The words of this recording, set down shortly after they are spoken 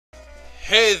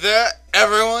Hey there,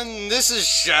 everyone, this is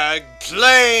Shag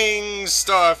playing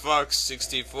Star Fox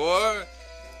 64.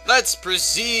 Let's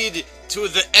proceed to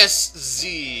the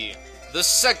SZ, the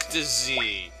Sector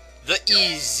Z, the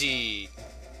EZ.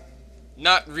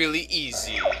 Not really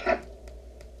easy.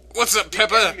 What's up,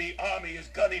 Pepper? The enemy army is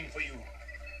gunning for you.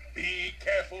 Be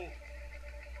careful.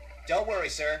 Don't worry,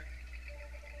 sir.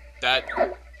 That...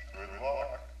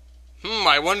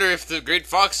 I wonder if the Great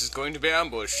Fox is going to be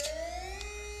ambushed.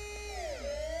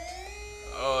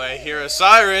 Oh, I hear a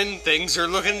siren. Things are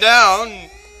looking down.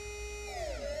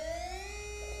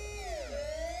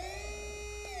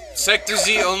 Sector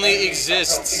Z only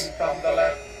exists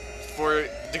for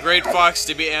the Great Fox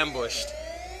to be ambushed.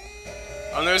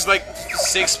 And there's like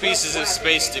 6 pieces of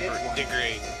space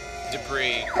debris.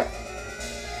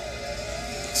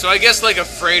 So I guess like a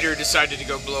freighter decided to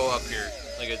go blow up here.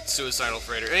 Like a suicidal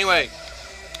freighter. Anyway.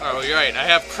 Oh, you're right. I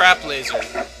have crap laser.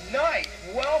 Nice.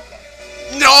 Welcome.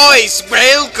 Nice!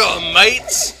 Welcome,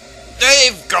 mates!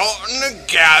 They've gotten a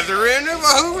gathering of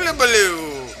a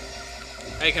hula-baloo!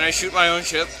 Hey, can I shoot my own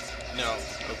ship? No.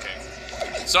 Okay.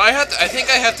 So I think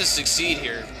I have to succeed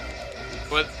here.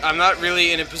 But I'm not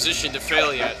really in a position to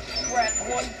fail yet.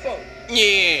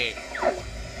 Yeah!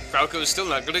 Falco's still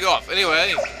not gonna go off.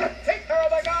 Anyway. Take care of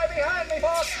the guy behind me,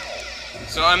 boss.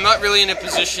 So I'm not really in a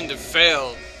position to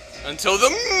fail until the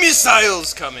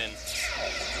missiles come in.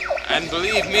 And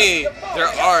believe me, there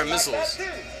are missiles.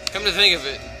 Come to think of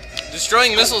it,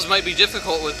 destroying missiles might be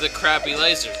difficult with the crappy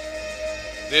laser.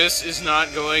 This is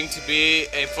not going to be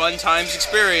a fun times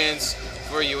experience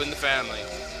for you and the family.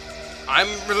 I'm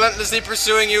relentlessly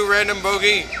pursuing you, random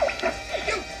bogey.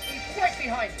 He's right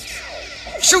behind me.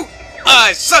 Shoot!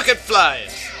 I suck at flying.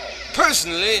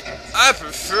 Personally, I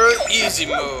prefer easy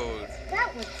mode.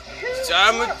 So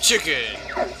I'm a chicken.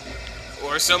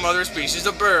 Or some other species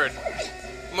of bird.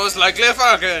 Most likely a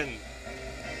falcon.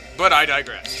 But I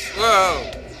digress.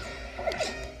 Whoa.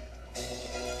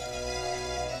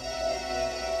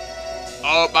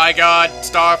 Oh my god,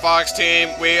 Star Fox team,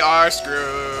 we are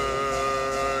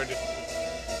screwed.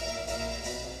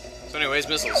 So anyways,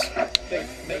 missiles.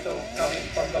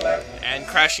 And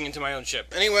crashing into my own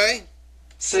ship. Anyway.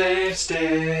 Safe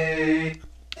state.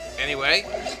 Anyway.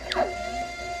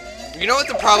 You know what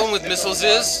the problem with missiles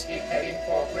is?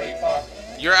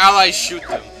 Your allies shoot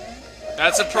them.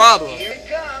 That's a problem.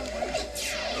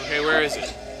 Okay, where is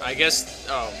it? I guess...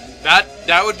 Oh.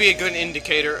 That would be a good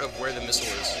indicator of where the missile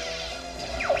is.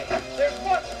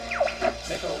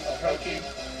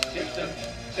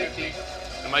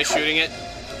 Am I shooting it?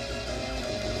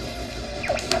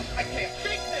 I can't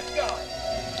shake this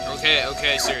guy.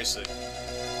 Okay, seriously.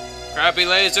 Crappy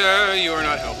laser, you are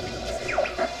not helping.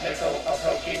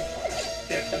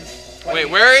 Wait,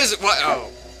 where is it? What? Oh.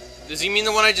 Does he mean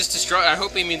the one I just destroyed? I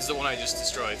hope he means the one I just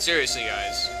destroyed. Seriously,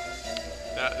 guys.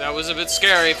 That was a bit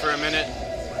scary for a minute.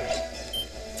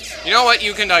 You know what?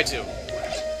 You can die too.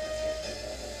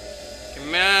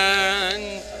 Come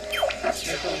on.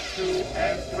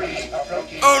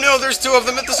 Oh no, there's 2 of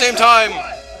them at the same time!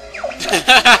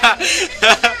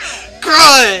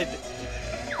 Good!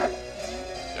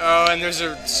 Oh, and there's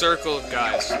a circle of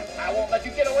guys. I won't let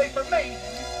you get away from me.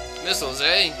 Missiles,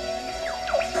 eh?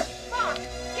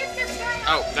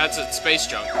 Oh, that's a space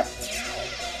junk. I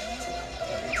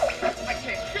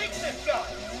can't shake this guy.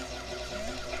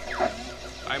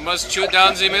 I must shoot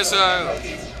down the missile.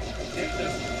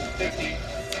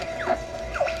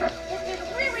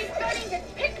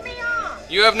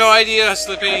 You have no idea,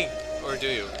 Slippy. Or do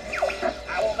you?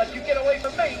 I won't let you get away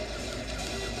from me.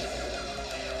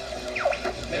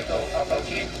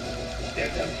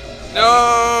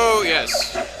 No,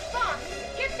 yes.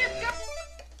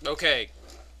 Okay.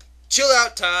 Chill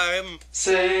out time.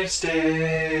 Safe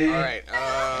state. Alright,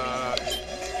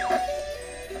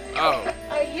 Oh.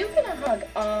 Are you gonna hug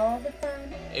all the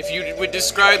fun? If you would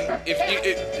describe...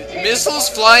 missiles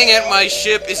flying at my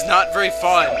ship is not very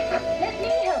fun. Let me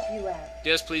help you out.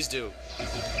 Yes, please do.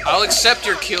 I'll accept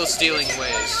your kill-stealing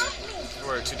ways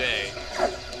for today.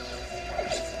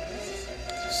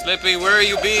 Slippy, where are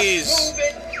you bees?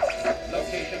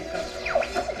 Location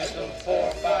missiles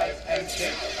 4, 5, and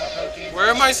 6 approaching. Where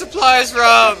are my supplies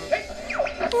from?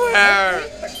 Where?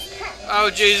 Oh,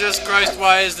 Jesus Christ,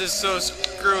 why is this so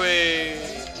screwy?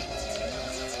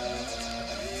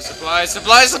 Supplies,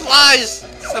 supplies, supplies!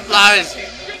 Supplies!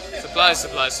 Supplies,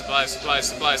 supplies, supplies, supplies,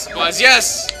 supplies, supplies,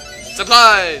 yes!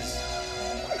 Supplies!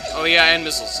 Oh yeah, and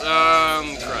missiles.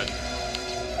 Crud.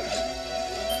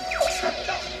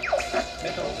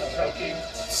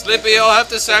 Slippy, I'll have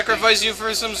to sacrifice you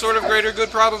for some sort of greater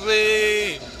good,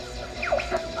 probably.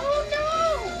 Oh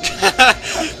no!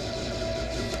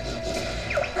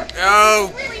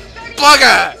 Oh,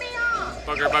 bugger!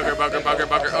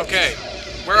 Bugger. Okay,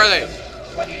 where are they?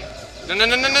 No.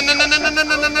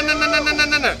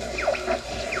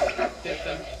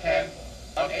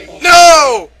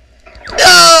 No!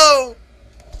 No!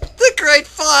 The Great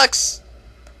Fox!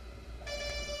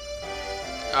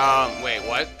 Wait,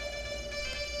 what?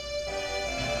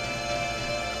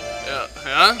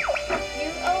 Huh? You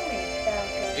owe me,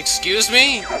 Falcon. Excuse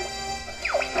me?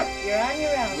 You're on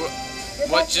your own.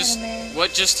 What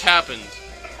just happened?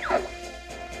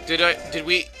 Did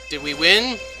we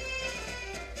win?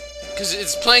 Cause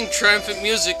it's playing triumphant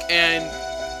music and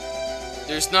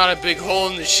there's not a big hole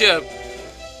in the ship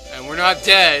and we're not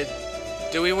dead.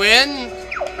 Did we win?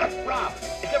 Rob,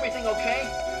 is everything okay?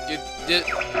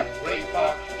 Great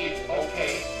Fox is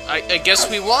okay. I guess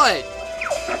we won.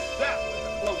 That was a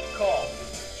close call.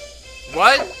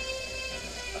 What?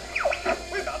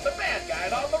 We got the bad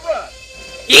guys on the run.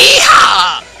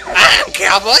 Yeehaw! I'm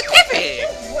Cowboy Pippy!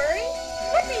 Don't worry.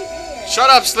 Slippy's here. Shut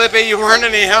up, Slippy, you weren't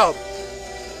any help.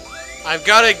 I've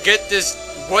gotta get this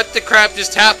what the crap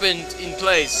just happened in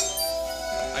place.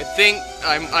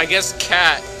 I guess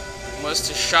Cat must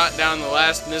have shot down the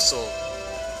last missile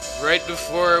right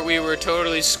before we were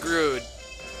totally screwed.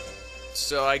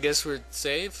 So I guess we're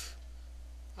safe?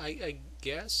 I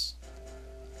guess?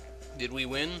 Did we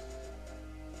win?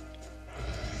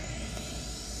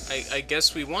 I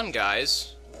guess we won,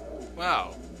 guys.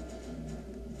 Wow.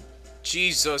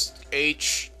 Jesus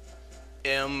HML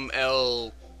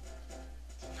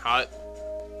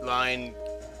Hotline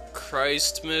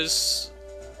Christmas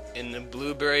in the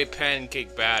blueberry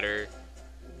pancake batter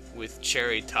with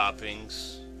cherry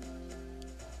toppings.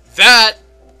 That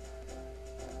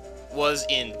was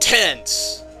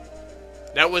intense.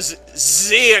 That was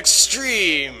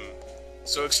zee-ik-streem.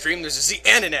 So extreme, there's a Z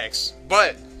and an X.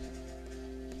 But,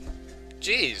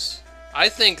 jeez, I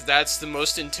think that's the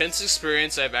most intense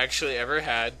experience I've actually ever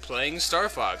had playing Star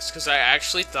Fox, because I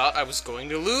actually thought I was going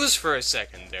to lose for a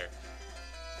second there.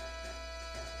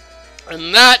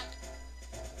 And that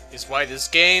is why this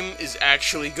game is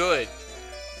actually good.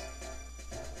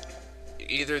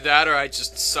 Either that or I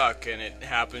just suck and it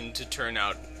happened to turn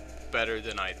out better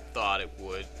than I thought it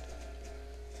would.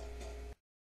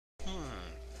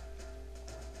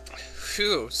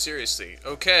 Phew, seriously.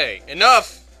 Okay,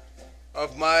 enough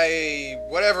of my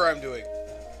whatever I'm doing.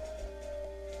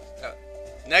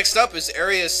 Next up is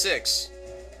Area 6.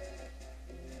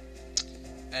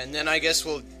 And then I guess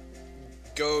we'll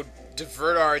go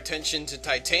divert our attention to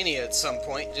Titania at some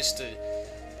point just to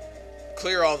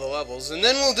clear all the levels. And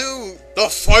then we'll do the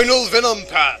final Venom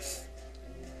Path.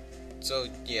 So,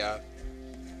 yeah.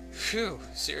 Phew,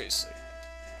 seriously.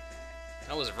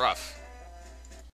 That was rough.